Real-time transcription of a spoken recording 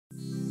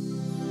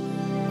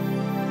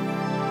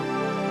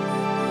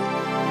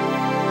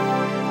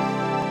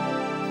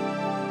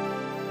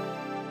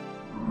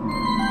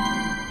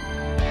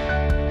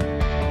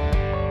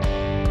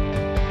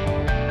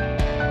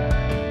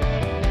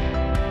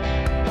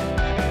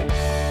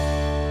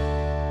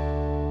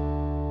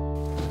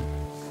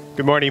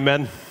Good morning,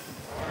 men.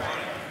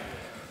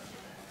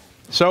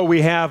 So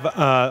we have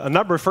a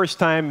number of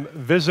first-time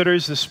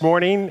visitors this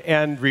morning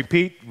and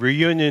repeat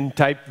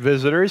reunion-type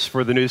visitors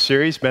for the new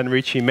series, Men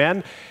Reaching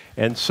Men.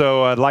 And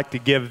so I'd like to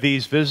give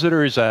these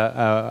visitors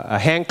a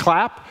hand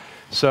clap.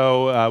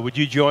 So would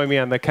you join me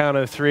on the count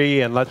of three,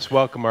 and let's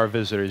welcome our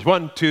visitors.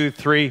 1, 2,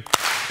 3.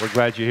 We're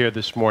glad you're here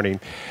this morning.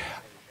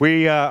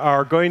 We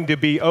are going to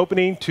be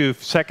opening to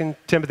 2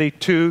 Timothy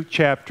 2,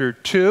 chapter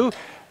 2.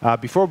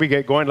 Before we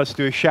get going, let's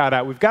do a shout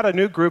out. We've got a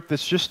new group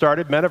that's just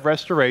started, Men of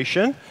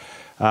Restoration,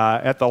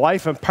 at the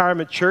Life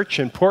Empowerment Church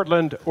in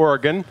Portland,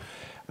 Oregon.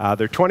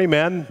 They're 20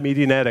 men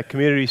meeting at a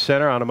community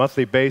center on a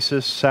monthly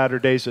basis,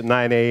 Saturdays at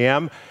 9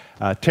 a.m.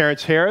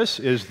 Terrence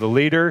Harris is the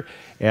leader,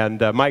 and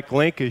Mike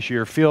Link is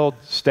your field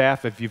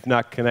staff. If you've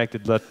not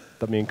connected, let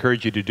me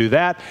encourage you to do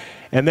that.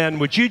 And then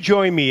would you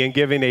join me in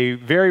giving a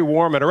very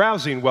warm and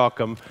arousing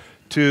welcome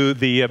to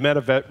the Men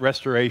of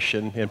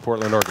Restoration in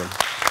Portland, Oregon.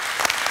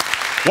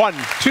 1,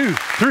 2,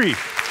 3.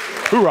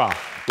 Hoorah.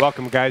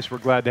 Welcome, guys. We're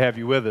glad to have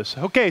you with us.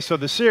 Okay, so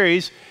the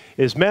series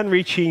is Men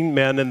Reaching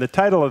Men, and the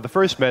title of the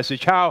first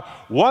message, How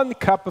One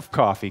Cup of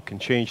Coffee Can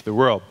Change the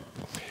World.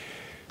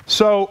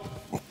 So,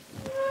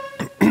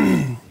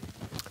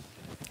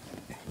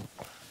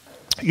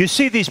 you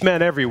see these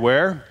men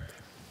everywhere.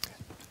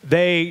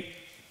 They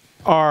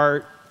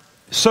are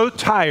so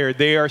tired,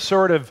 they are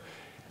sort of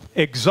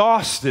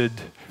exhausted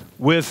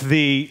with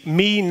the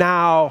me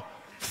now,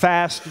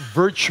 fast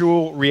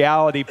virtual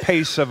reality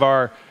pace of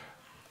our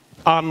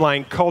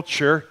online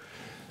culture.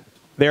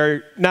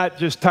 They're not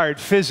just tired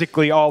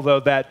physically,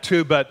 although that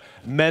too, but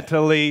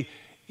mentally,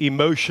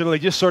 emotionally,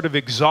 just sort of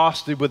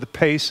exhausted with the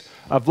pace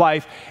of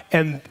life.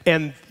 And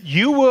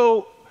you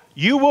will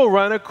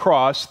run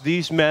across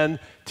these men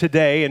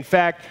today. In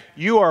fact,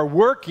 you are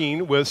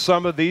working with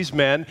some of these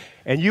men,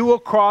 and you will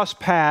cross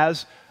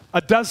paths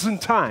a dozen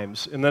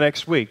times in the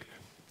next week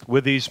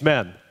with these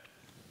men.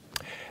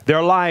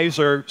 Their lives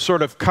are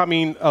sort of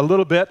coming a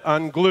little bit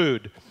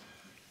unglued.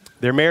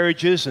 Their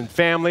marriages and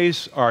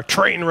families are a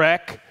train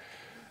wreck.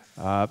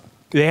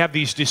 They have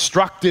these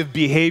destructive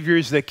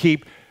behaviors that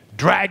keep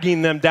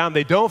dragging them down.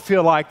 They don't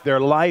feel like their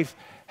life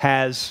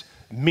has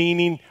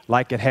meaning,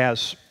 like it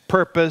has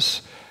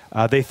purpose.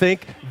 They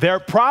think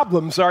their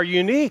problems are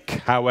unique,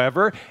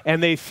 however,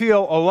 and they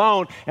feel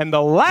alone. And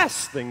the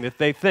last thing that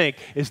they think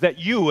is that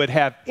you would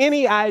have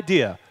any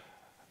idea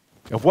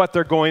of what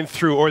they're going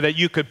through, or that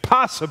you could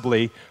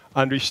possibly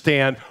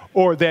understand,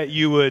 or that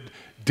you would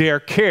dare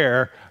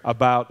care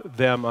about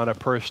them on a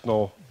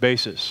personal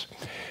basis.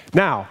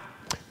 Now,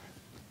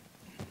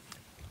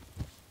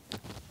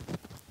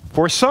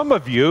 for some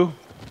of you,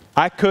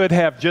 I could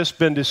have just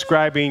been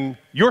describing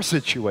your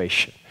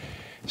situation.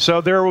 So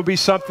there will be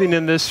something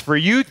in this for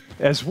you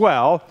as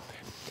well.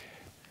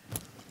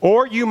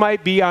 Or you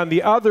might be on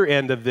the other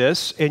end of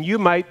this, and you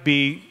might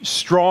be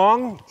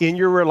strong in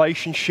your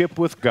relationship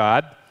with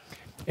God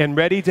and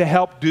ready to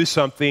help do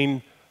something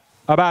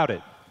about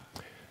it.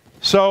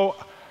 So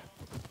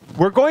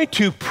we're going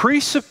to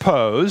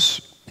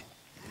presuppose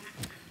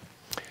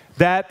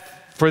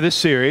that for this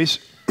series,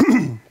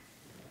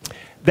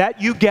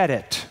 that you get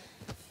it,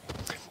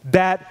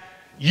 that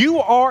you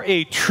are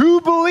a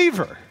true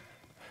believer,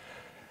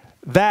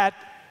 that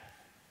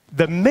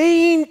the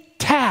main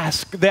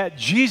task that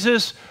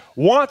Jesus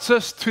wants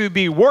us to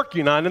be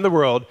working on in the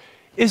world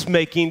is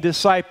making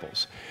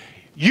disciples.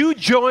 You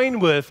join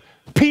with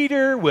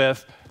Peter,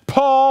 with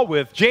Paul,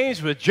 with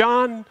James, with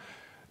John,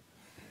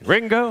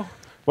 Ringo,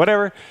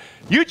 whatever.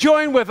 You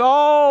join with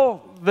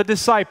all the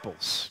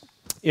disciples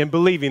in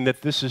believing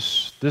that this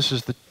is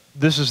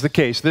the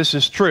case. This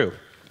is true.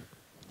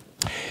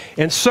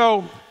 And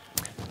so,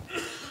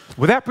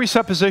 with that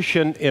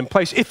presupposition in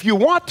place, if you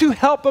want to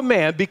help a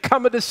man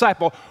become a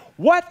disciple,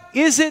 what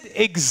is it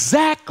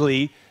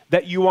exactly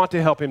that you want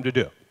to help him to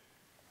do?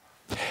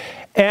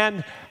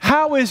 And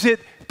how is it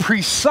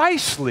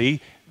precisely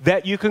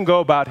that you can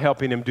go about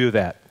helping him do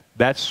that?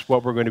 That's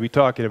what we're going to be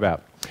talking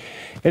about.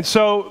 And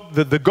so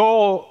the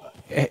goal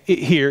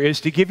here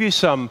is to give you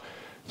some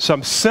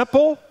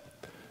simple,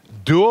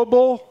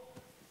 doable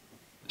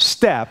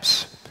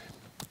steps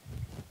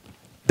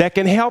that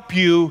can help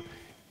you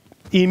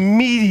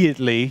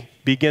immediately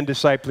begin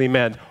discipling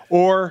men,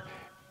 or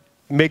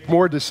make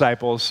more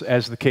disciples,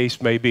 as the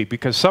case may be,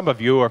 because some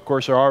of you, of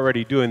course, are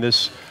already doing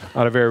this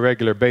on a very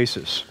regular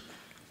basis.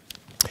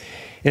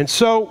 And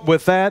so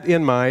with that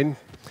in mind,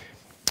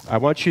 I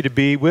want you to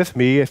be with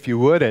me, if you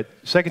would,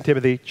 at 2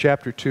 Timothy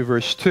chapter 2,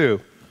 verse 2.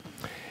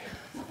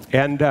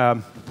 And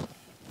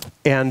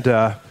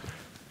the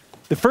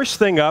first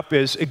thing up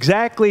is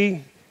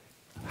exactly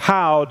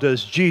how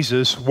does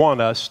Jesus want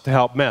us to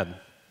help men?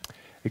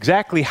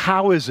 Exactly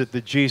how is it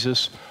that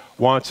Jesus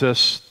wants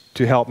us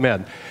to help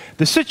men?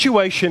 The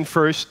situation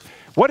first,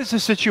 what is the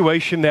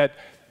situation that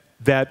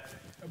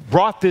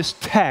brought this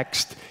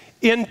text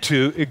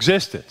into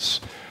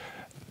existence?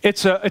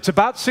 It's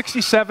about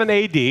 67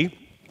 AD.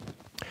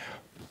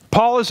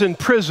 Paul is in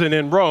prison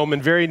in Rome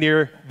and very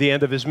near the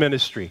end of his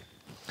ministry.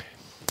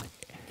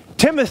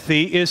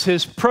 Timothy is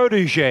his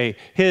protege,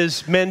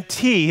 his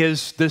mentee,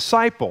 his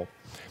disciple.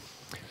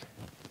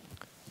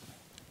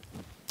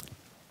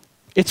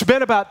 It's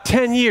been about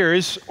 10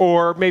 years,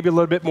 or maybe a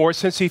little bit more,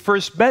 since he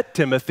first met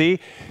Timothy.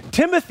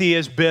 Timothy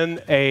has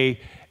been a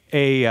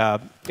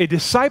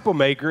disciple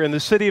maker in the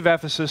city of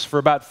Ephesus for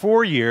about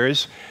 4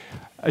 years.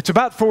 It's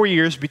about 4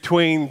 years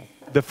between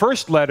the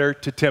first letter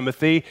to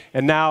Timothy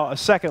and now a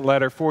second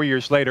letter 4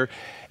 years later.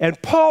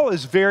 And Paul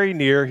is very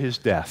near his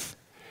death.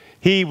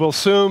 He will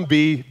soon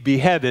be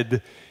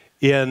beheaded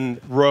in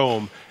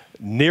Rome.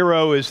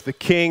 Nero is the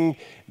king.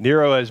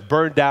 Nero has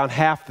burned down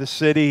half the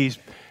city.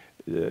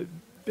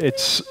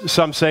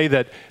 Some say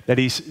that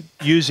he's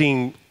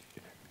using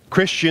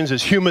Christians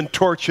as human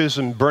torches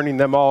and burning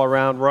them all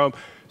around Rome.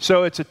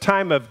 So it's a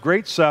time of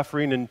great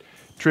suffering and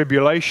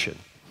tribulation.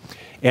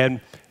 And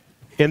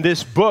in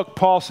this book,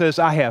 Paul says,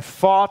 I have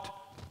fought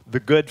the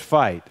good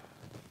fight.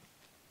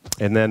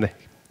 And then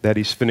that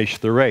he's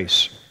finished the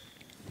race.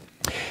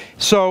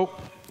 So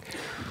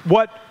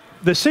what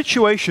the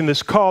situation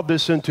that's called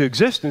this into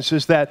existence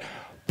is that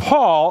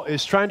Paul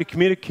is trying to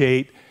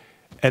communicate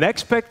an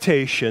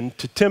expectation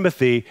to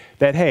Timothy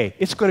that, hey,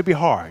 it's going to be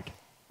hard.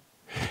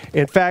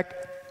 In fact,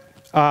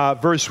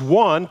 verse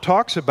 1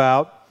 talks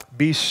about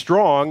be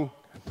strong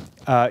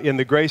in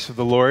the grace of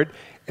the Lord.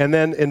 And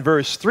then in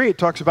verse 3, it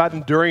talks about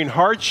enduring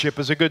hardship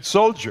as a good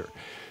soldier.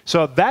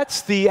 So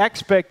that's the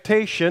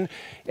expectation.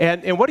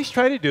 And what he's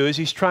trying to do is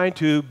he's trying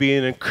to be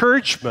an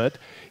encouragement.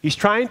 He's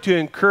trying to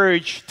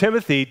encourage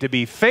Timothy to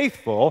be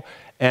faithful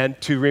and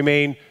to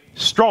remain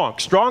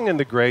strong in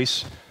the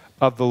grace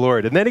of the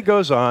Lord. And then he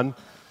goes on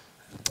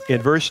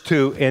in verse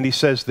 2, and he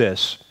says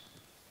this,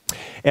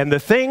 and the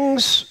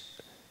things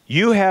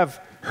you have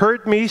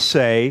heard me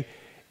say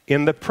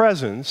in the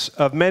presence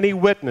of many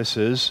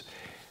witnesses,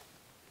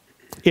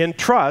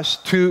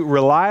 entrust to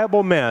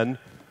reliable men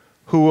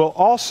who will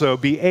also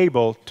be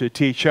able to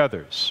teach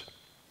others.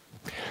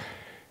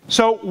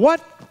 So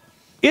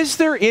is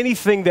there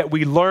anything that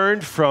we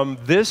learned from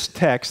this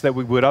text that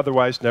we would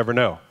otherwise never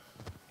know?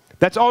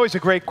 That's always a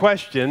great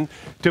question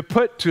to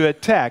put to a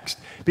text,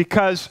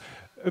 because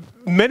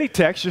many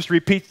texts just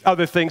repeat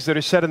other things that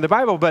are said in the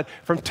Bible, but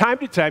from time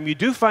to time you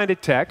do find a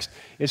text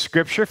in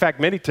Scripture, in fact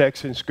many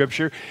texts in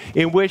Scripture,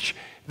 in which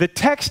the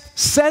text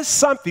says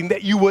something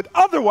that you would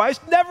otherwise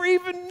never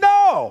even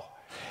know.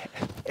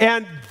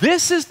 And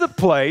this is the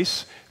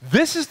place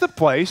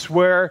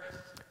where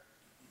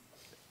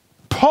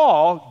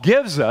Paul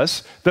gives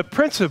us the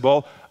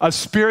principle of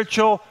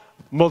spiritual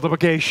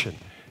multiplication.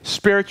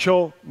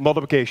 Spiritual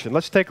multiplication.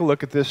 Let's take a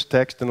look at this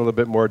text in a little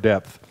bit more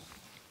depth.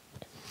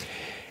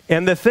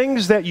 And the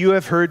things that you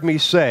have heard me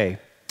say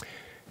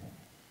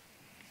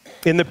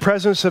in the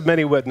presence of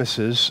many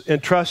witnesses,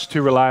 entrust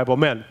to reliable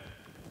men.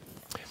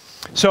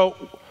 So,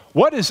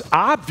 what is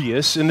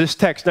obvious in this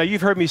text? Now,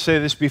 you've heard me say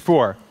this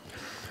before.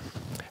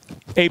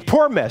 A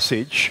poor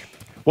message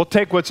will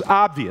take what's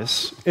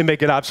obvious and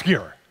make it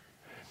obscure.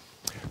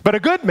 But a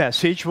good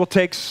message will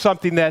take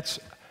something that's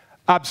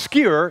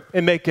obscure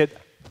and make it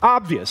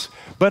obvious.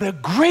 But a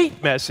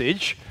great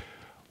message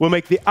will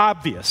make the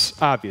obvious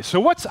obvious. So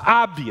what's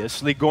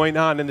obviously going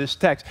on in this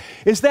text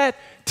is that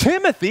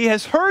Timothy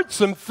has heard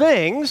some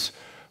things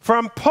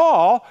from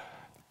Paul,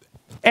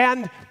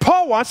 and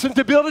Paul wants him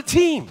to build a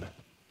team.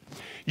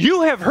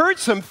 You have heard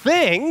some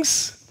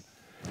things.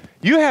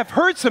 You have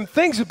heard some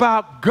things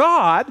about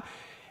God,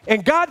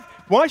 and God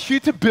wants you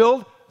to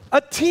build a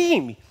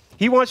team.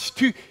 He wants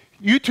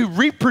you to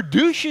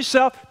reproduce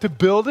yourself to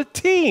build a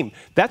team.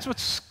 That's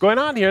what's going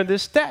on here in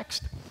this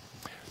text.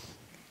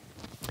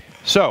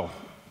 So,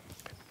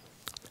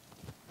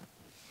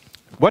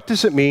 what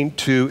does it mean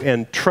to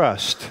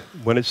entrust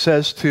when it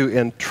says to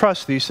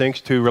entrust these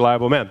things to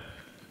reliable men?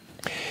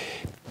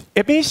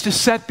 It means to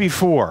set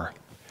before.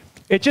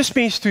 It just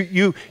means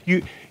to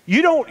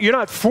you're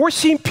not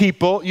forcing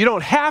people. You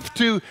don't have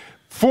to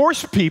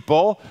force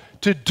people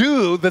to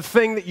do the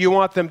thing that you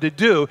want them to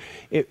do.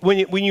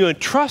 When you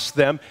entrust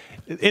them,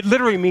 it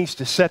literally means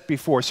to set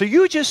before. So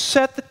you just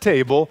set the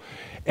table,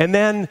 and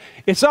then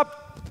it's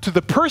up to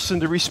the person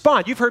to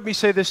respond. You've heard me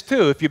say this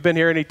too, if you've been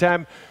here any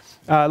time,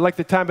 like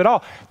the time at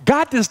all.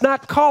 God does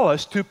not call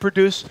us to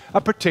produce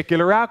a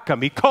particular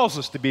outcome. He calls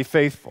us to be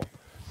faithful.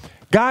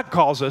 God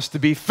calls us to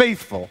be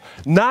faithful,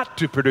 not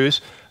to produce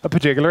a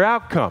particular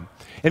outcome.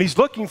 And he's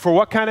looking for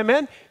what kind of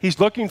men? He's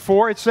looking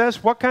for, it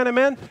says, what kind of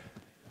men?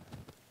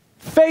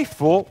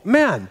 Faithful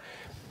men.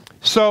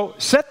 So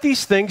set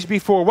these things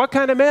before what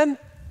kind of men?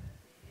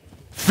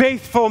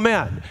 Faithful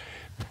men.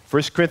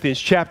 1 Corinthians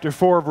chapter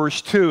 4,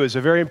 verse 2 is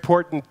a very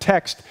important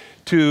text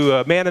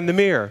to man in the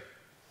mirror.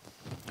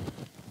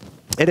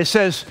 And it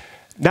says,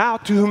 now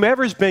to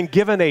whomever has been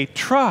given a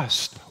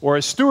trust or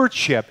a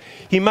stewardship,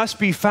 he must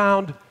be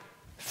found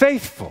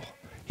faithful.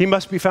 He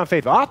must be found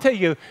faithful. I'll tell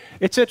you,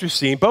 it's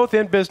interesting, both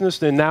in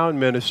business and now in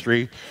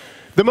ministry,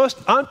 the most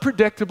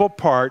unpredictable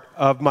part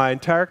of my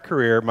entire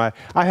career,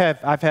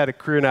 I've had a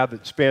career now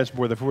that spans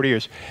more than 40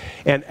 years,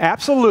 and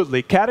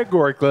absolutely,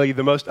 categorically,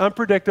 the most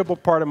unpredictable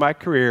part of my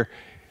career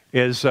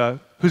is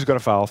who's going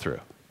to follow through.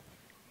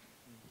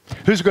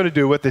 Who's going to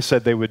do what they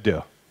said they would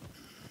do?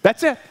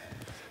 That's it.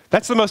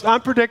 That's the most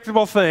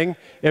unpredictable thing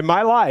in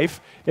my life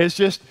is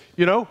just,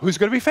 who's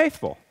going to be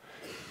faithful?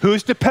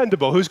 Who's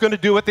dependable? Who's going to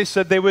do what they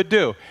said they would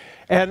do?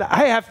 And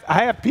I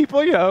have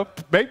people,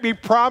 make me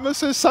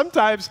promises,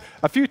 sometimes,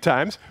 a few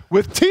times,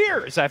 with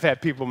tears. I've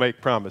had people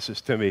make promises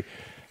to me.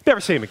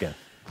 Never see them again.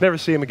 Never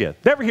see them again.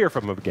 Never hear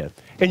from them again.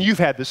 And you've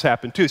had this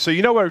happen too. So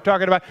you know what we're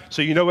talking about?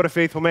 So you know what a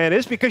faithful man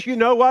is because you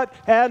know what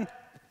an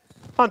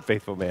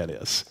unfaithful man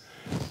is.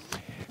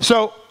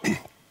 So,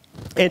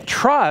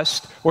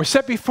 entrust or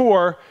set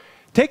before,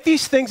 take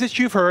these things that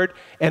you've heard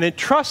and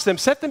entrust them,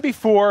 set them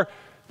before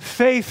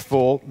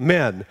faithful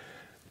men.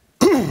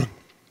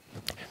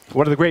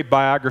 One of the great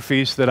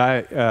biographies that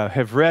I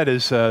have read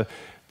is the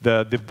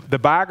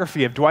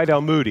biography of Dwight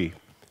L. Moody,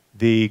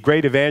 the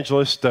great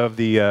evangelist of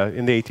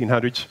in the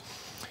 1800s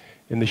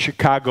in the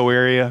Chicago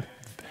area,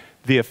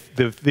 the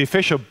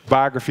official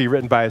biography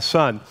written by his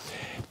son.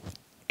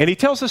 And he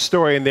tells a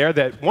story in there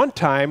that one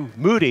time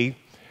Moody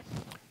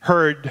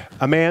heard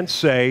a man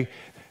say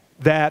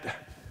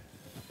that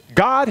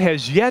God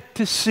has yet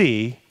to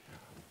see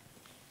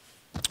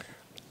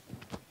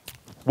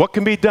what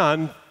can be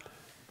done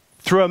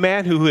through a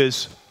man who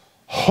is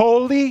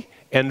wholly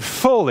and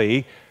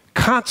fully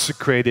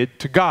consecrated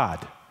to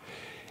God.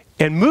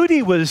 And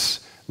Moody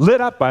was lit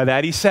up by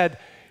that. He said,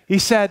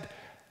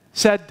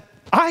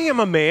 I am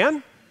a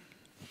man.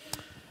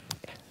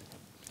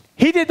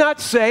 He did not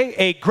say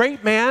a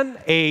great man,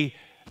 a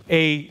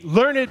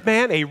learned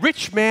man, a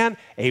rich man,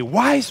 a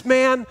wise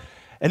man,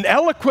 an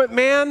eloquent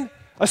man,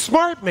 a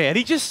smart man.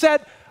 He just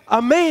said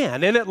a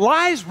man, and it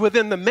lies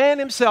within the man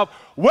himself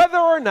whether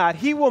or not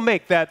he will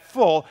make that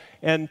full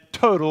and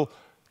total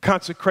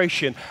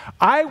consecration.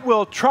 I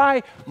will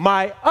try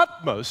my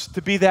utmost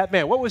to be that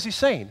man. What was he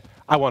saying?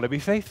 I want to be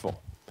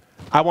faithful.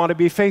 I want to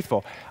be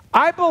faithful.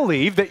 I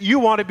believe that you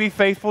want to be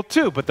faithful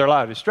too, but there are a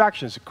lot of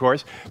distractions, of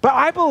course. But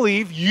I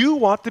believe you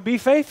want to be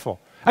faithful.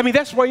 I mean,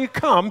 that's why you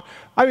come.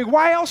 I mean,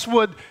 why else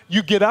would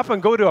you get up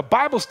and go to a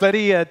Bible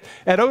study at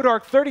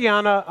Odark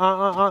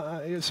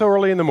 30 so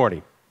early in the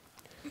morning?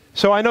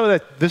 So I know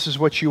that this is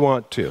what you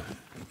want too.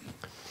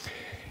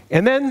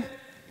 And then,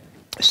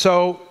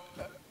 so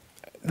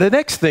the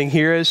next thing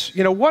here is,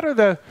 what are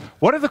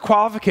the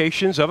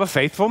qualifications of a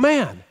faithful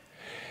man?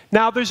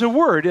 Now, there's a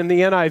word in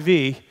the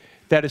NIV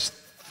that has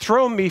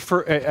thrown me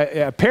for,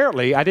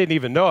 apparently, I didn't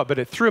even know it, but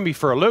it threw me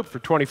for a loop for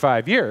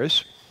 25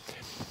 years.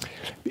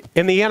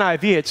 In the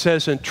NIV, it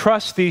says,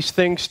 entrust these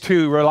things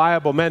to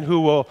reliable men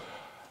who will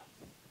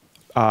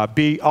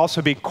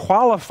also be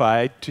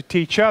qualified to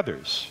teach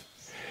others.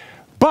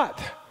 But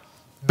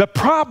the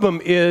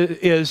problem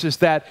is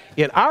that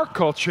in our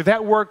culture,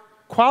 that word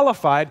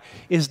qualified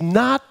it's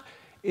not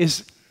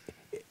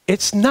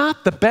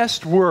the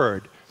best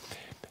word,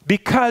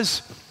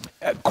 because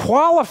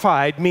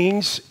qualified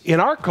means in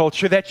our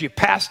culture that you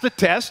pass the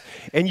test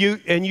and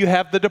you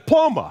have the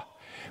diploma.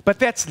 But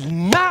that's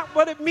not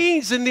what it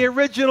means in the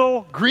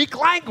original Greek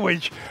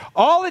language.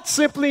 All it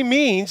simply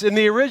means in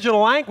the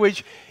original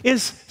language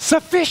is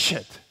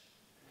sufficient.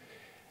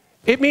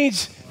 It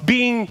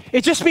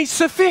just means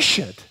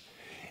sufficient.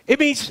 It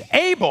means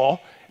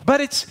able,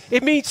 but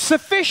it means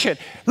sufficient.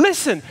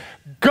 Listen,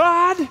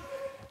 God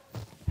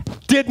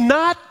did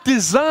not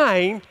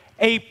design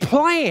a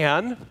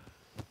plan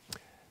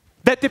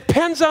that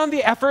depends on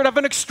the effort of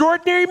an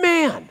extraordinary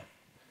man.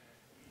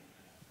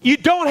 You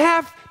don't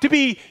have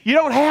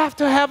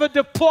to have a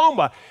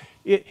diploma.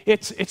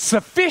 It's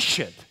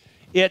sufficient.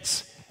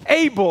 It's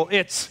able.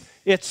 It's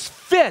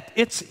fit.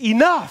 It's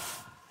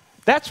enough.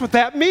 That's what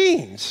that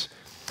means.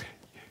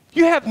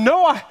 You have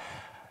no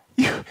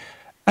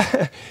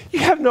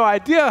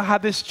idea how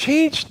this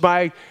changed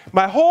my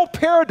whole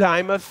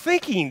paradigm of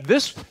thinking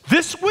this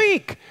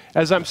week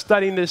as I'm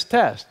studying this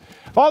test.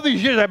 All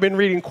these years I've been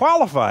reading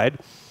Qualified,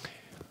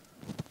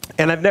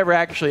 and I've never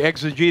actually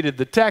exegeted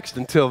the text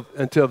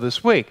until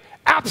this week.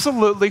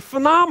 Absolutely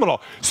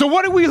phenomenal. So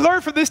what do we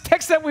learn from this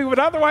text that we would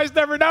otherwise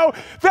never know?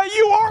 That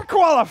you are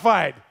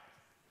qualified.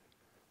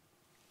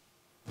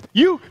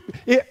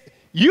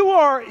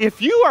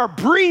 If you are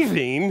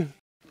breathing,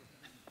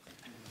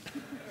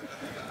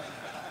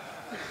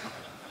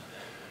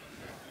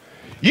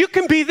 you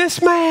can be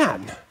this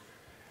man.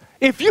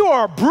 If you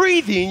are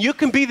breathing, you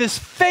can be this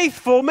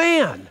faithful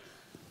man.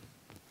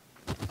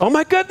 Oh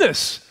my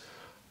goodness.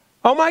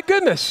 Oh my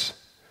goodness.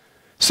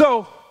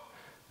 So,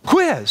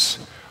 quiz.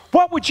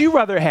 What would you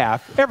rather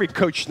have? Every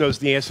coach knows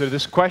the answer to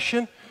this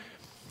question.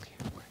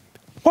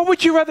 What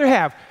would you rather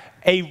have?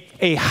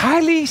 A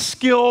highly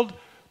skilled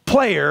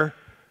player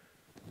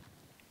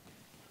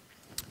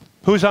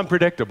who's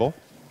unpredictable,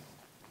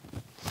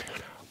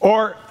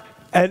 or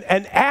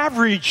an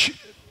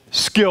average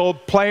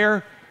skilled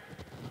player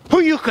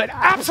who you could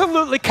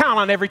absolutely count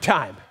on every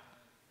time?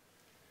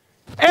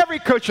 Every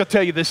coach will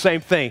tell you the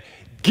same thing.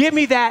 Give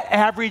me that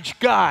average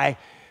guy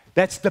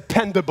that's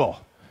dependable,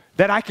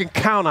 that I can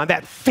count on,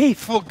 that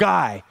faithful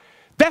guy.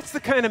 That's the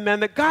kind of men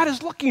that God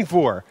is looking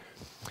for.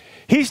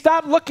 He's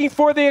not looking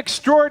for the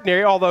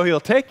extraordinary, although he'll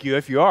take you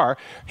if you are.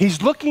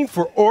 He's looking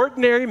for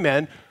ordinary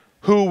men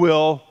who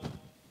will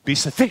be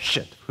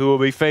sufficient, who will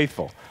be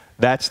faithful.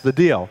 That's the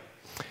deal.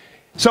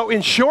 So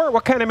in short,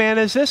 what kind of man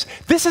is this?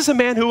 This is a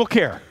man who will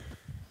care.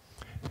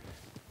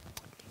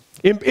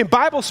 In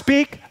Bible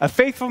speak, a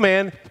faithful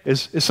man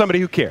is somebody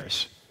who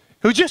cares,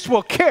 who just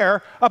will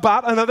care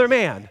about another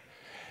man.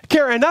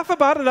 Care enough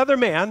about another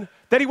man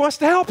that he wants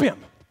to help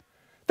him.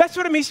 That's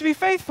what it means to be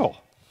faithful.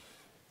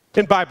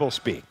 In Bible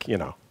speak,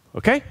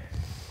 okay?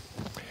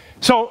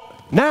 So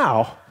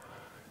now,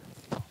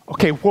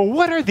 okay, well,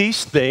 what are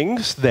these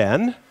things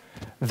then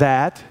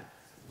that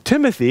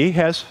Timothy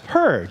has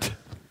heard?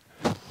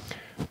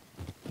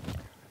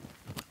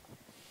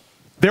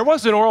 There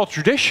was an oral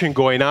tradition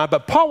going on,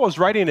 but Paul was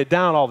writing it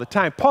down all the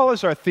time. Paul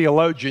is our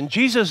theologian.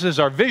 Jesus is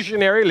our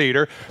visionary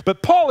leader,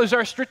 but Paul is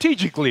our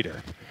strategic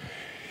leader.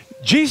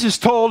 Jesus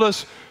told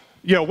us,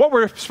 what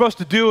we're supposed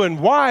to do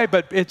and why,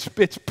 but it's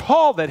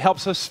Paul that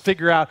helps us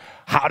figure out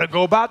how to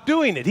go about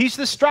doing it. He's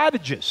the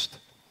strategist.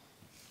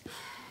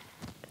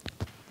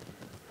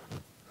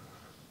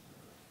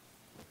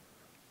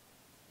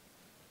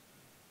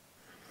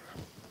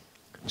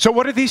 So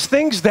what are these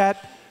things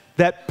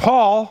that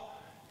Paul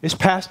is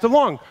passed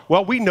along?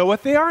 Well, we know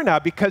what they are now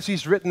because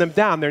he's written them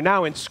down. They're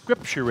now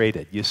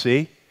inscripturated, you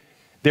see.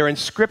 They're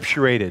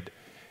inscripturated.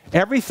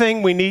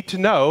 Everything we need to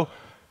know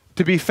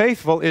to be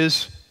faithful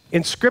is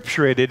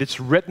inscripturated. It's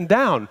written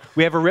down.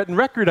 We have a written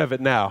record of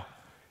it now.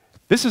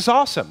 This is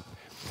awesome.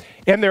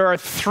 And there are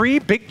three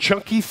big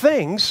chunky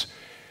things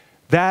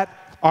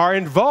that are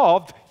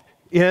involved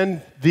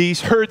in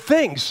these heard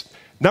things.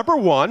 Number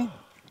one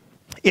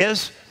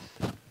is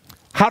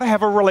how to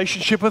have a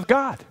relationship with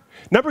God.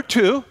 Number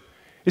two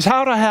is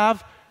how to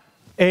have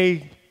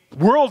a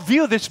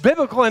worldview that's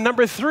biblical. And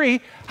number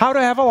three, how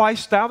to have a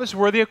lifestyle that's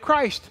worthy of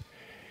Christ.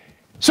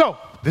 So,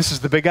 this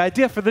is the big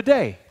idea for the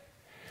day.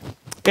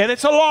 And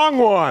it's a long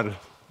one,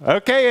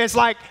 okay? It's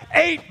like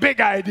 8 big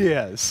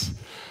ideas,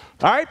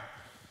 all right?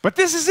 But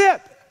this is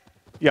it.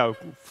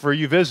 For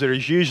you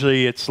visitors,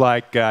 usually it's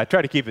like, I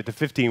try to keep it to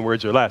 15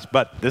 words or less,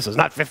 but this is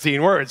not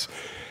 15 words.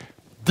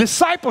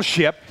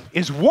 Discipleship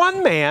is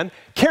one man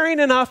caring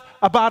enough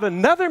about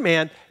another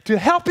man to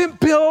help him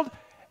build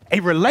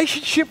a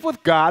relationship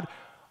with God,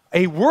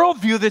 a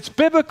worldview that's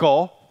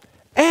biblical,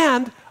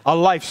 and a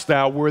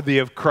lifestyle worthy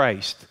of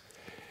Christ.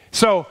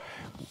 So,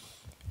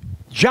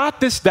 jot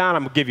this down.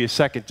 I'm going to give you a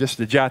second just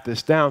to jot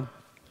this down.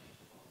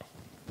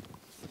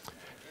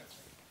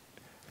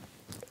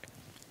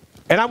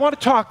 And I want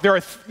to talk,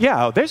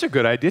 there's a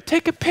good idea.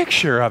 Take a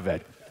picture of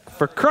it.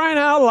 For crying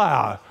out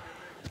loud.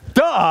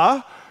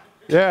 Duh.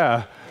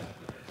 Yeah.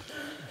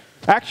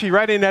 Actually,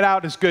 writing that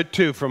out is good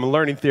too from a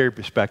learning theory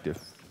perspective.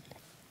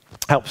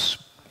 Helps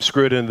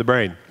screw it into the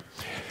brain.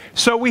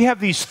 So we have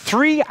these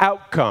 3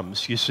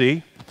 outcomes, you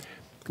see.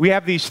 We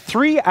have these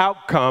 3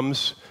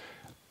 outcomes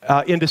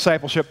in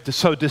discipleship.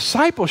 So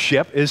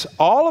discipleship is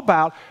all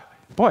about,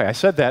 boy, I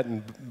said that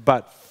and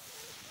about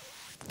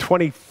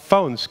 20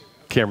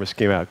 cameras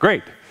came out.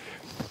 Great.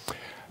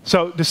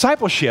 So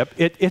discipleship,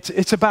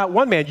 it's about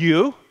one man,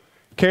 you,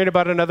 caring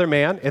about another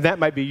man, and that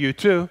might be you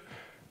too,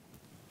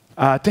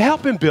 to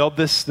help him build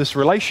this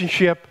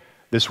relationship,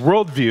 this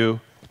worldview,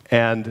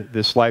 and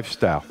this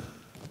lifestyle.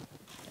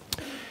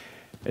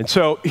 And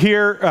so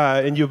here,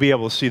 and you'll be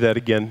able to see that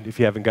again if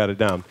you haven't got it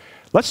down.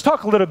 Let's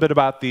talk a little bit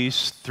about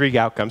these 3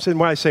 outcomes. And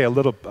when I say a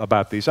little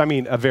about these, I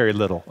mean a very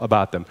little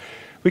about them.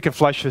 We can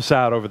flesh this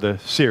out over the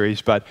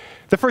series, but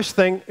the first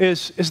thing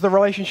is the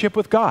relationship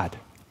with God.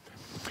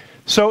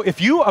 So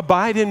if you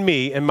abide in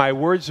me and my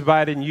words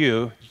abide in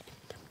you,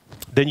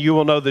 then you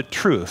will know the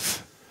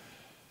truth.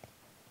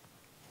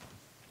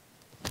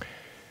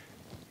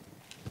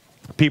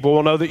 People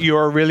will know that you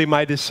are really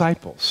my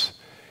disciples.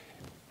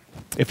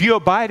 If you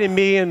abide in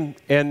me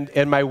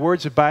and my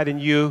words abide in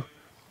you,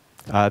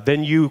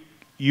 then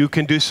you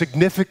can do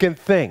significant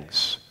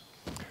things.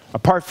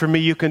 Apart from me,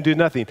 you can do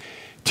nothing.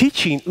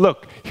 Teaching,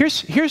 look,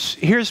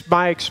 here's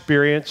my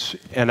experience,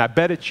 and I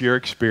bet it's your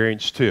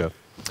experience too.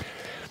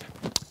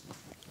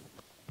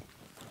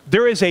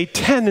 There is a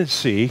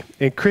tendency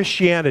in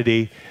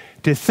Christianity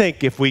to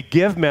think if we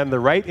give men the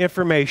right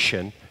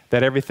information,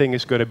 that everything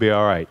is going to be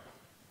all right.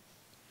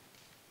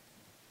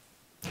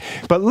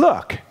 But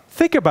look,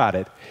 think about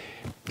it.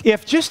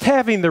 If just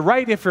having the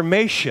right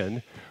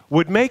information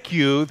would make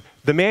you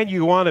the man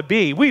you want to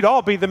be, we'd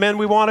all be the men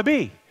we want to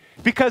be.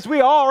 Because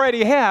we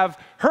already have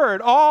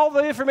heard all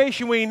the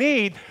information we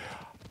need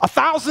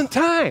 1,000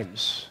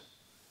 times.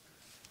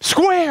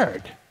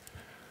 Squared.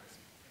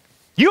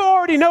 You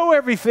already know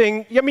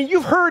everything. I mean,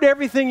 you've heard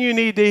everything you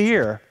need to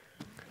hear.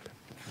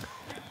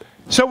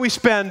 So we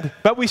spend,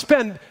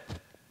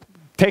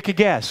 take a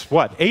guess,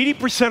 what?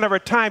 80% of our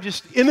time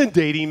just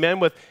inundating men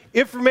with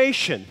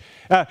information.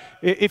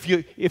 If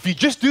you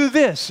just do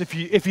this,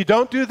 if you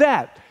don't do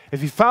that,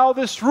 if you follow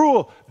this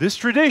rule, this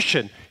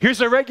tradition, here's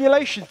a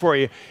regulation for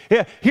you.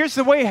 Yeah, here's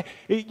the way,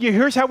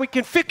 here's how we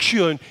can fix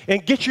you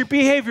and get your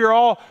behavior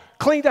all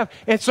cleaned up,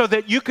 and so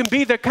that you can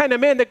be the kind of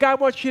man that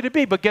God wants you to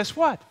be. But guess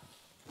what?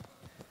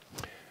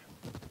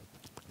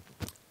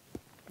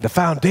 The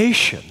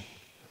foundation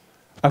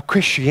of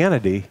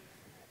Christianity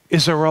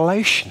is a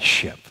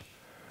relationship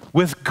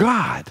with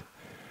God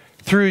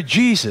through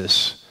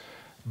Jesus,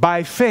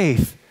 by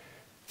faith,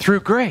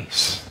 through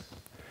grace.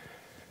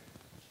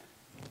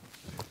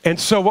 And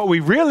so what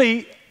we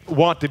really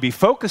want to be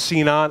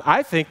focusing on,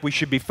 I think we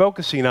should be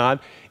focusing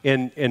on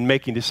in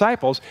making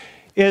disciples,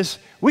 is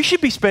we should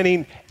be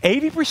spending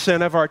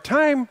 80% of our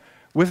time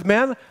with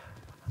men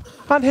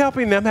on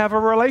helping them have a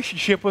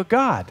relationship with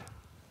God.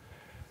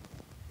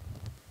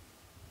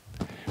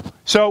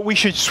 So we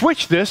should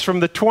switch this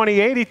from the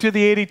 20-80 to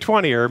the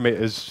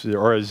 80-20,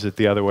 or is it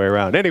the other way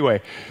around?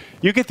 Anyway,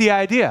 you get the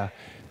idea.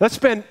 Let's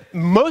spend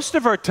most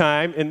of our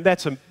time, and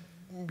that's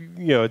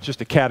just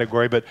a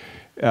category, but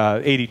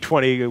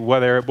 80-20,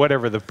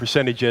 whatever the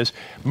percentage is,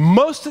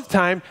 most of the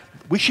time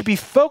we should be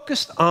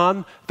focused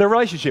on the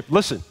relationship.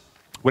 Listen,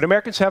 when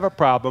Americans have a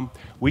problem,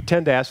 we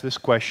tend to ask this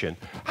question: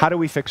 how do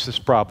we fix this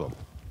problem?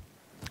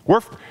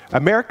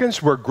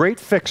 Americans were great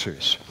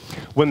fixers.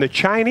 When the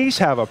Chinese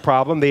have a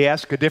problem, they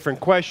ask a different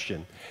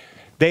question.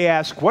 They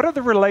ask, what are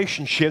the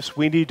relationships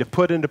we need to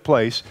put into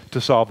place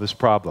to solve this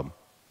problem?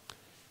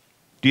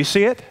 Do you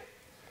see it?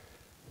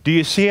 Do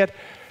you see it?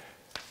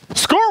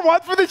 Score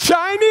one for the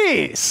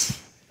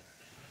Chinese.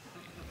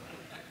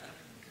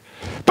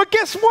 But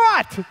guess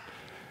what?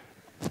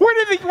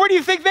 Where do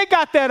you think they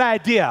got that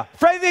idea?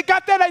 They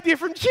got that idea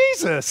from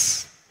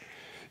Jesus.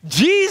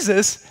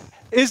 Jesus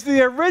is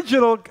the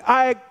original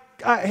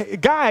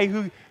guy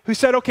who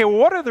said, okay, well,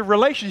 what are the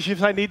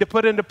relationships I need to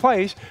put into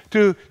place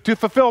to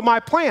fulfill my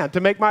plan,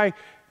 to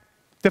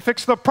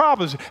fix the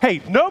problems?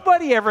 Hey,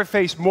 nobody ever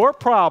faced more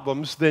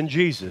problems than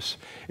Jesus,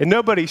 and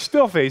nobody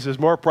still faces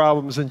more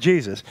problems than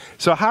Jesus.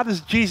 So how does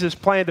Jesus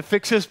plan to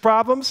fix his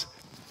problems?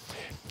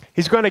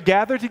 He's going to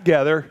gather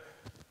together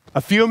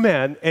a few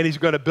men, and he's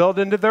going to build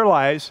into their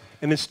lives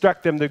and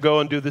instruct them to go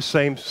and do the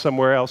same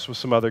somewhere else with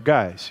some other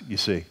guys, you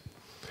see.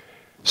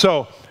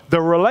 So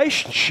the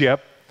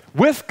relationship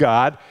with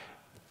God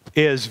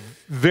is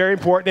very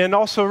important, and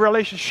also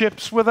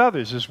relationships with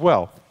others as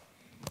well.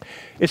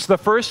 It's the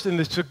first and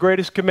it's the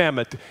greatest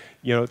commandment,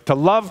 to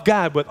love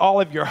God with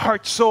all of your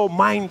heart, soul,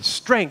 mind,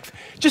 strength.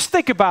 Just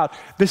think about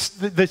this,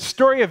 the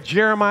story of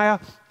Jeremiah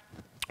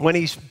when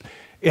he's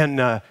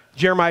in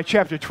Jeremiah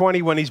chapter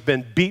 20, when he's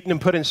been beaten and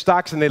put in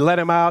stocks and they let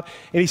him out.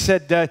 And he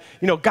said,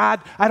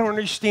 God, I don't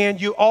understand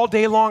you. All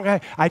day long,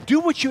 I do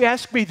what you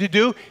ask me to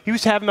do. He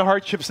was having the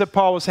hardships that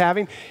Paul was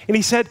having. And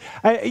he said,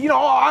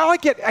 I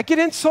get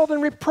insult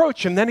and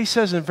reproach. And then he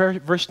says in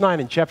verse 9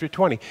 in chapter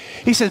 20,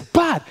 he says,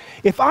 but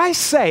if I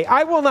say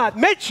I will not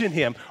mention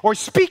him or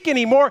speak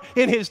anymore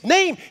in his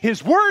name,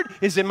 his word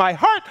is in my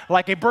heart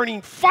like a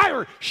burning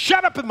fire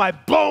shut up in my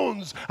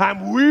bones.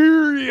 I'm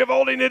weary of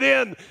holding it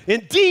in.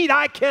 Indeed,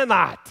 I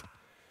cannot.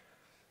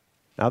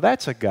 Now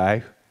that's a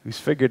guy who's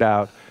figured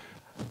out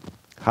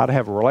how to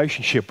have a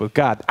relationship with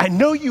God. I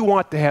know you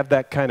want to have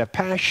that kind of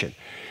passion.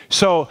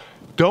 So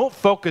don't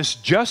focus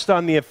just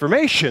on the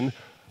information.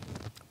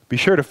 Be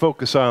sure to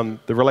focus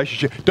on the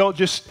relationship. Don't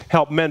just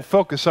help men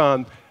focus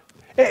on,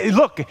 hey,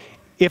 look,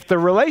 if the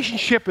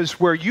relationship is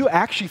where you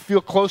actually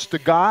feel close to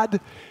God,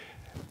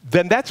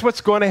 then that's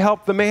what's going to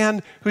help the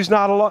man who's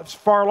not as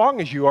far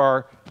along as you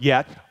are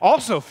yet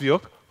also feel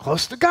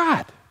close to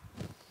God.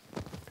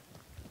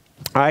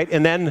 All right,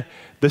 and then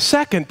the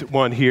second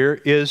one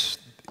here is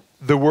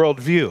the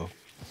worldview.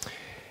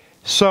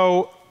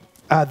 So,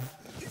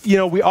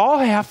 we all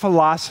have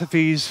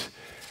philosophies,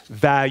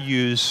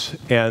 values,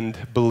 and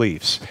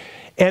beliefs.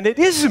 And it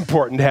is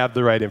important to have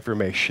the right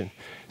information.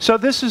 So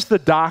this is the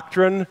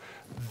doctrine,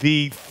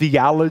 the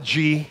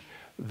theology,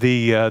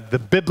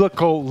 the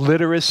biblical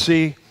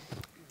literacy,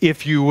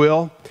 if you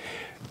will.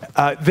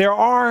 There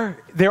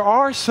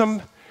are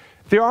some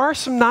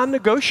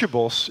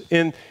non-negotiables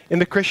in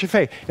the Christian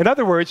faith. In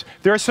other words,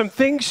 there are some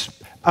things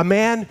a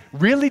man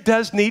really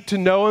does need to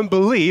know and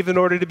believe in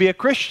order to be a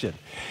Christian.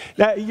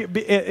 Now,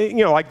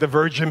 like the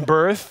virgin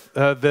birth,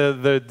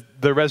 the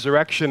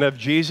resurrection of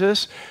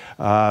Jesus,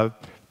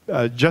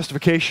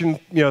 justification,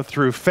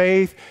 through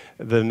faith,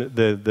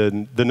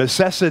 the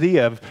necessity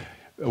of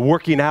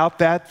working out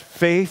that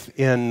faith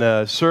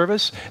in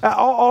service.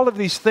 All of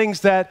these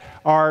things that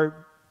are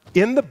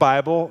in the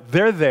Bible,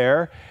 they're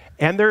there.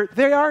 And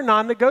they are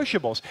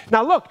non-negotiables.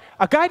 Now look,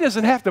 a guy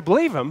doesn't have to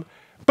believe them,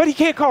 but he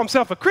can't call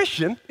himself a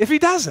Christian if he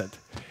doesn't.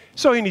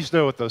 So he needs to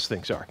know what those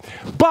things are.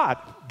 But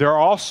there are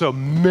also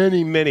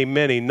many, many,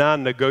 many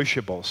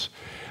non-negotiables.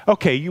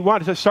 Okay, you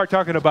want to start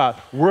talking about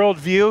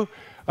worldview,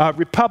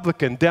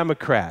 Republican,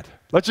 Democrat.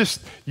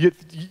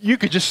 You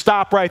could just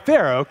stop right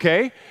there,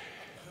 okay?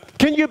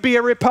 Can you be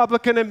a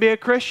Republican and be a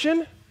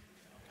Christian?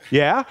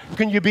 Yeah.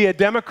 Can you be a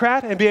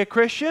Democrat and be a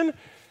Christian?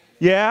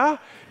 Yeah.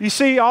 You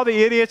see all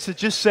the idiots that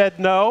just said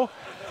no?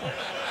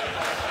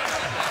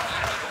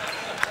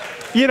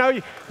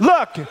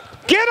 Look,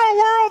 get a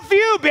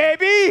worldview,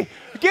 baby.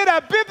 Get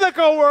a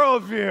biblical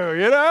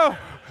worldview,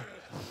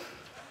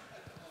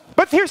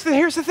 But here's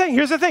the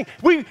thing.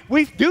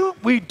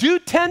 We do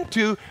tend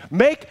to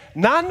make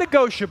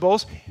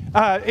non-negotiables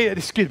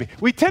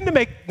we tend to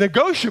make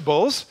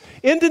negotiables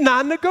into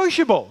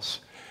non-negotiables.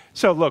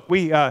 So look,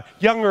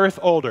 young earth,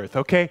 old earth,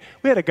 okay?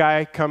 We had a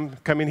guy come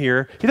in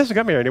here. He doesn't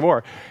come here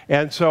anymore.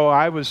 And so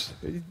I was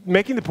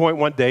making the point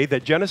one day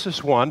that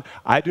Genesis 1,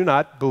 I do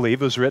not believe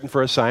was written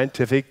for a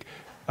scientific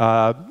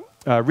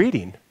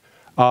reading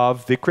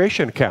of the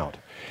creation account.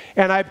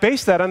 And I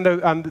based that on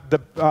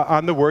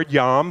the word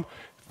yom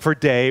for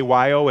day,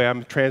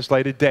 Y-O-M,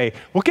 translated day.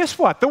 Well, guess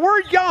what? The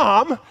word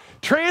yom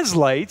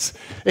translates,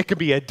 it could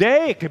be a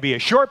day, it could be a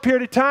short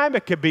period of time,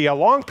 it could be a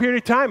long period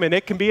of time, and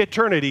it can be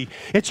eternity.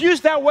 It's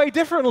used that way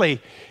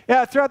differently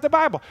throughout the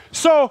Bible.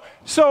 So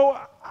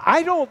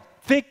I don't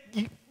think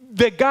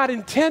that God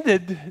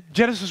intended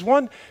Genesis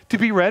 1 to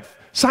be read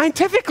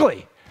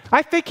scientifically.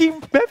 I think he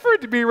meant for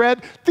it to be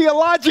read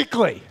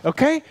theologically,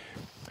 okay?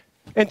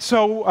 And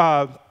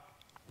so,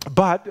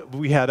 but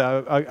we had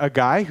a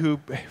guy who,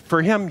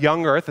 for him,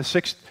 young earth, a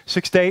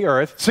six-day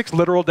earth, 6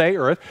 literal day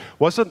earth,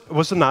 was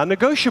a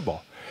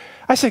non-negotiable.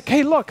 I said,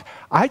 hey, look,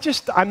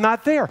 I'm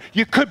not there.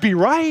 You could be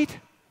right.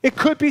 It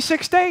could be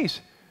 6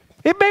 days.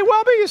 It may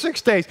well be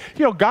 6 days.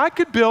 You know, God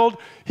could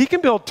he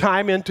can build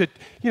time into,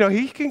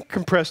 he can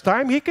compress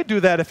time. He could do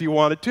that if he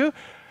wanted to.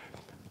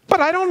 But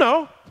I don't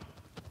know.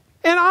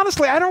 And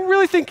honestly, I don't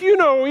really think you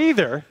know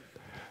either.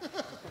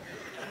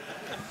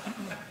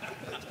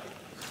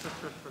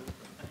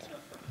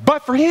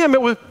 But for him,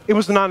 it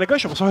was a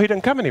non-negotiable, so he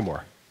didn't come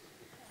anymore.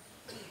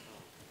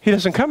 He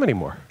doesn't come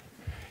anymore.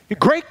 A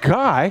great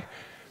guy.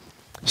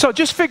 So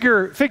just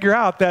figure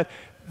out that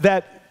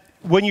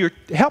when you're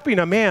helping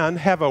a man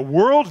have a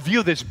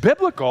worldview that's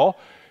biblical,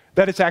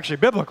 that it's actually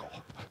biblical.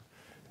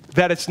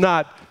 That it's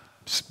not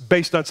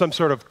based on some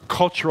sort of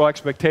cultural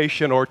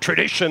expectation or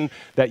tradition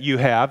that you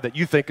have that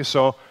you think is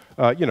so,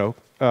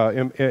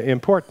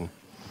 important.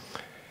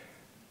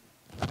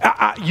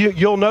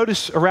 You'll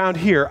notice around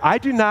here, I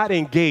do not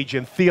engage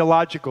in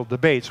theological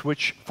debates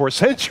which for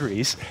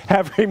centuries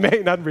have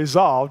remained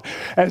unresolved,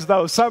 as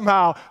though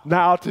somehow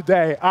now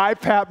today I,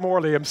 Pat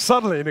Morley, am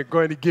suddenly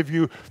going to give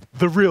you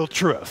the real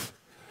truth.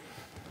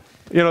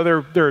 You know,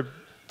 there are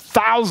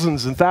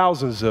thousands and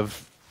thousands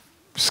of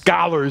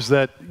scholars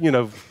that,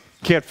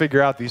 can't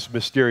figure out these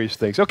mysterious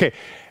things. Okay,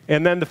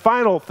 and then the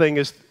final thing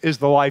is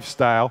the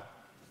lifestyle.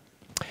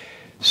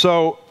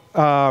 So,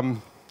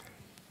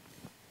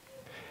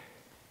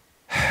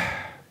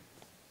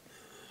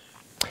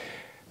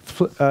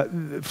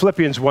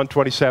 Philippians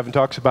 1:27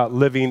 talks about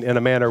living in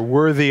a manner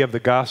worthy of the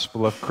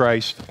gospel of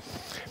Christ.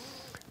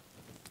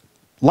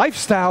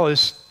 Lifestyle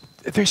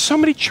there's so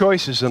many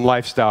choices in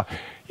lifestyle.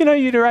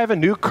 You drive a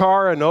new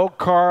car, an old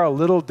car, a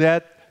little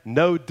debt,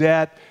 no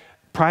debt,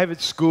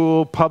 private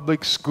school,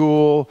 public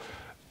school,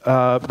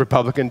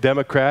 Republican,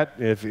 Democrat,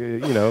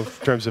 in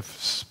terms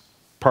of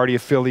party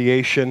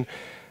affiliation,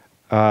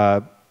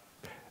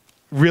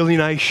 really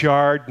nice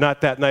yard,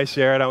 not that nice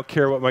yard, I don't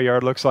care what my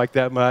yard looks like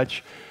that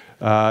much,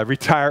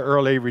 retire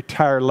early,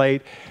 retire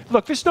late.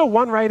 Look, there's no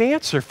one right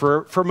answer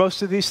for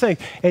most of these things,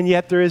 and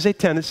yet there is a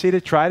tendency to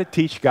try to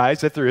teach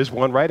guys that there is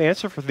one right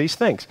answer for these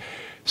things.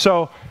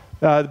 So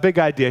the big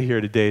idea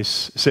here today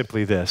is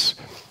simply this,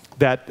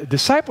 that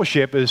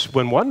discipleship is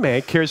when one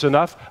man cares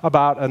enough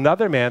about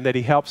another man that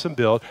he helps him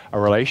build a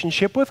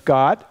relationship with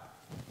God,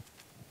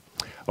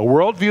 a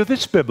worldview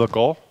that's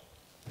biblical,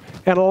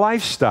 and a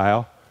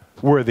lifestyle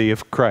worthy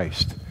of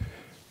Christ.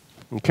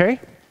 Okay?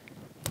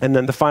 And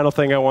then the final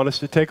thing I want us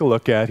to take a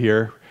look at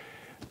here,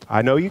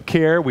 I know you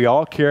care, we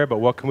all care, but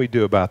what can we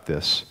do about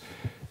this?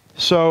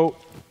 So,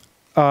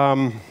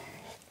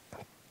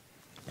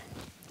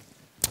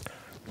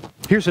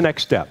 here's the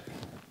next step.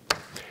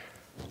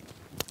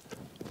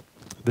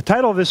 The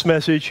title of this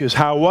message is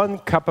How One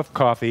Cup of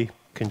Coffee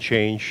Can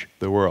Change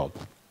the World.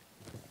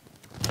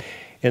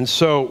 And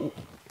so,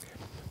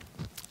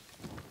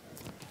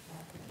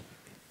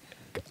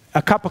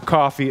 a cup of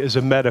coffee is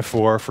a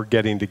metaphor for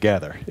getting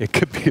together. It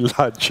could be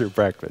lunch or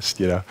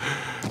breakfast,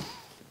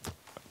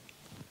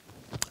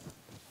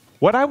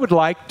 What I would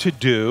like to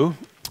do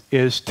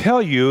is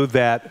tell you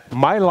that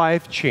my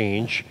life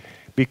changed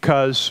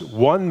because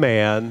one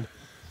man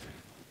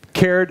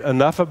cared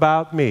enough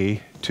about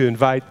me to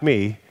invite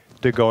me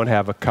to go and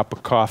have a cup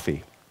of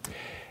coffee.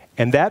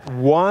 And that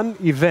one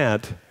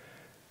event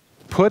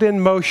put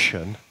in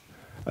motion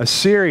a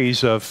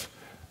series of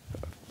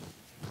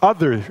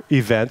other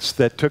events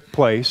that took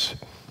place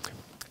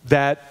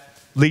that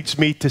leads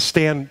me to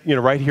stand,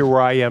 right here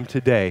where I am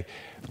today.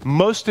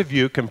 Most of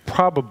you can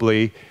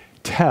probably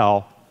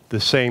tell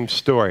the same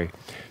story.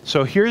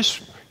 So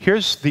here's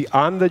the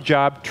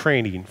on-the-job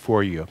training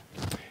for you.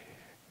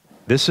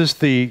 This is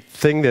the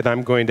thing that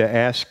I'm going to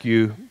ask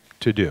you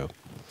to do.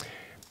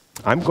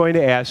 I'm going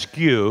to ask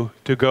you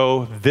to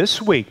go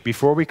this week,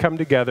 before we come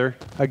together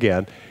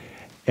again,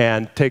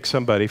 and take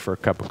somebody for a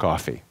cup of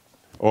coffee,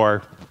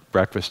 or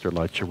breakfast or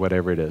lunch or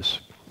whatever it is.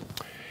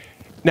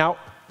 Now,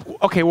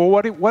 okay, well,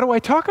 what do I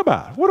talk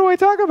about? What do I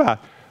talk about?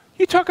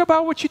 You talk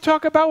about what you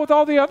talk about with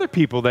all the other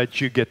people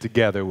that you get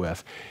together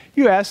with.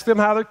 You ask them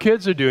how their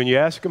kids are doing. You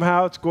ask them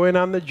how it's going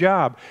on the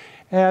job.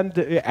 And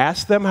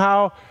ask them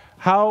how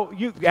how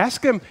you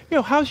ask them,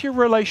 how's your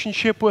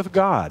relationship with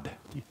God?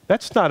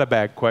 That's not a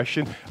bad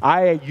question.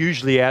 I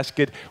usually ask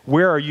it,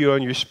 where are you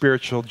on your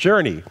spiritual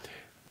journey?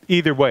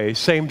 Either way,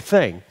 same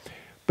thing.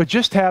 But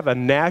just have a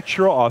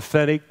natural,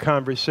 authentic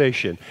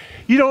conversation.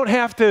 You don't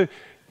have to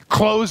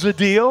close a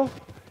deal.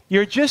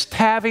 You're just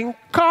having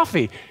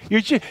coffee.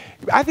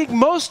 I think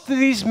most of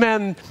these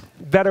men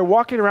that are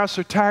walking around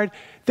so tired,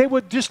 they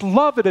would just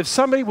love it if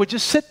somebody would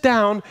just sit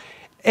down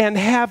and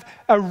have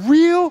a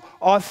real,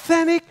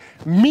 authentic,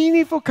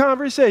 meaningful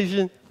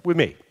conversation with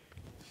me.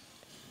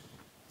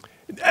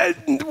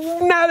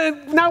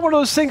 Not one of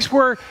those things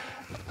where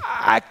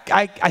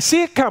I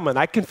see it coming.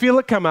 I can feel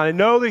it coming. I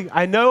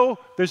know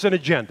there's an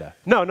agenda.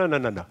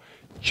 No.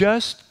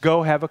 Just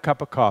go have a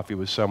cup of coffee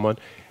with someone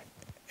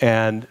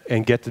and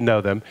get to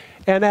know them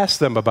and ask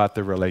them about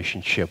their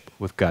relationship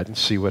with God and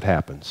see what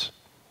happens.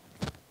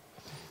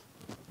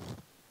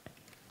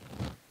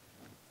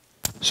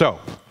 So,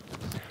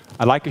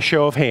 I'd like a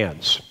show of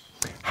hands.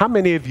 How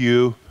many of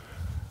you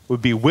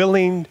would be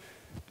willing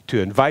to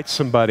invite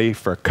somebody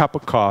for a cup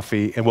of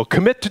coffee and will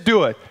commit to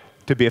do it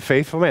to be a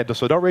faithful man?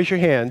 So don't raise your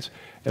hands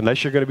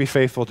unless you're going to be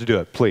faithful to do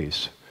it,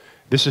 please.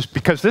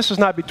 Because this is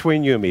not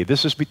between you and me.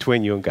 This is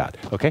between you and God,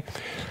 okay?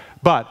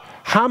 But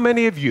how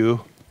many of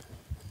you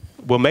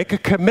will make a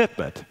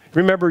commitment?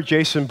 Remember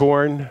Jason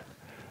Bourne,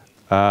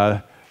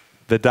 the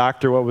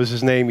doctor, what was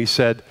his name? He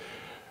said,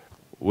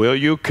 will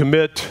you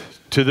commit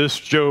to this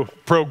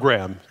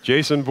program?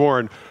 Jason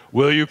Bourne,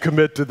 will you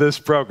commit to this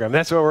program?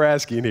 That's what we're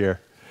asking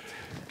here.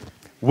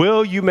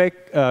 Are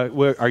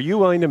you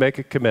willing to make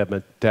a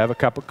commitment to have a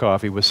cup of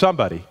coffee with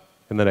somebody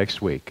in the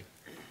next week?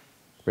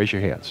 Raise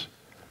your hands.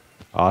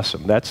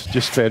 Awesome. That's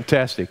just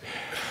fantastic.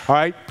 All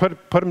right,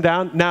 put them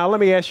down. Now, let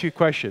me ask you a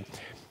question.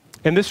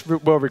 And this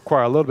will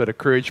require a little bit of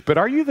courage, but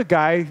are you the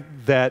guy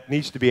that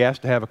needs to be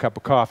asked to have a cup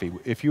of coffee?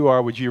 If you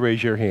are, would you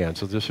raise your hand?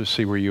 So just to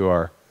see where you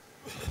are.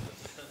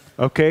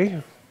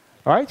 Okay.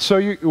 All right, so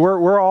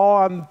we're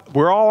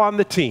all on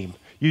the team.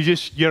 You've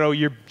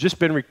just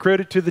been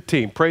recruited to the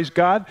team. Praise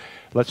God.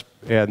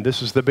 And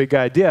this is the big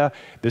idea.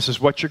 This is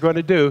what you're going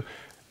to do.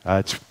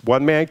 It's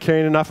one man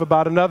caring enough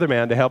about another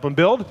man to help him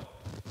build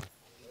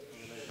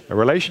a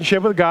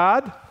relationship with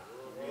God,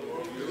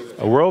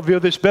 a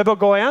worldview that's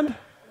biblical, and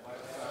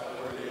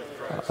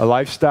a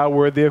lifestyle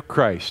worthy of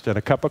Christ. And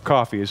a cup of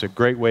coffee is a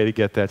great way to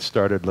get that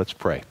started. Let's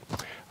pray.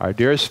 Our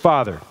dearest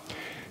Father,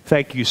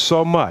 thank you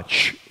so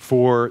much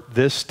for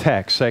this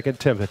text, 2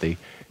 Timothy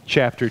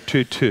chapter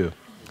 2:2.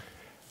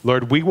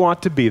 Lord, we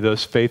want to be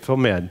those faithful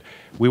men.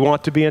 We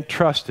want to be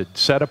entrusted,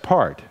 set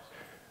apart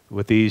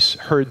with these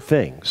heard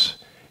things,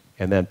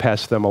 and then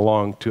pass them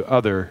along to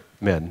other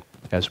men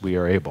as we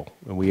are able.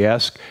 And we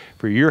ask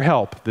for your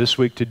help this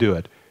week to do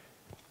it.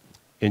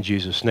 In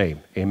Jesus'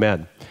 name,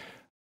 amen.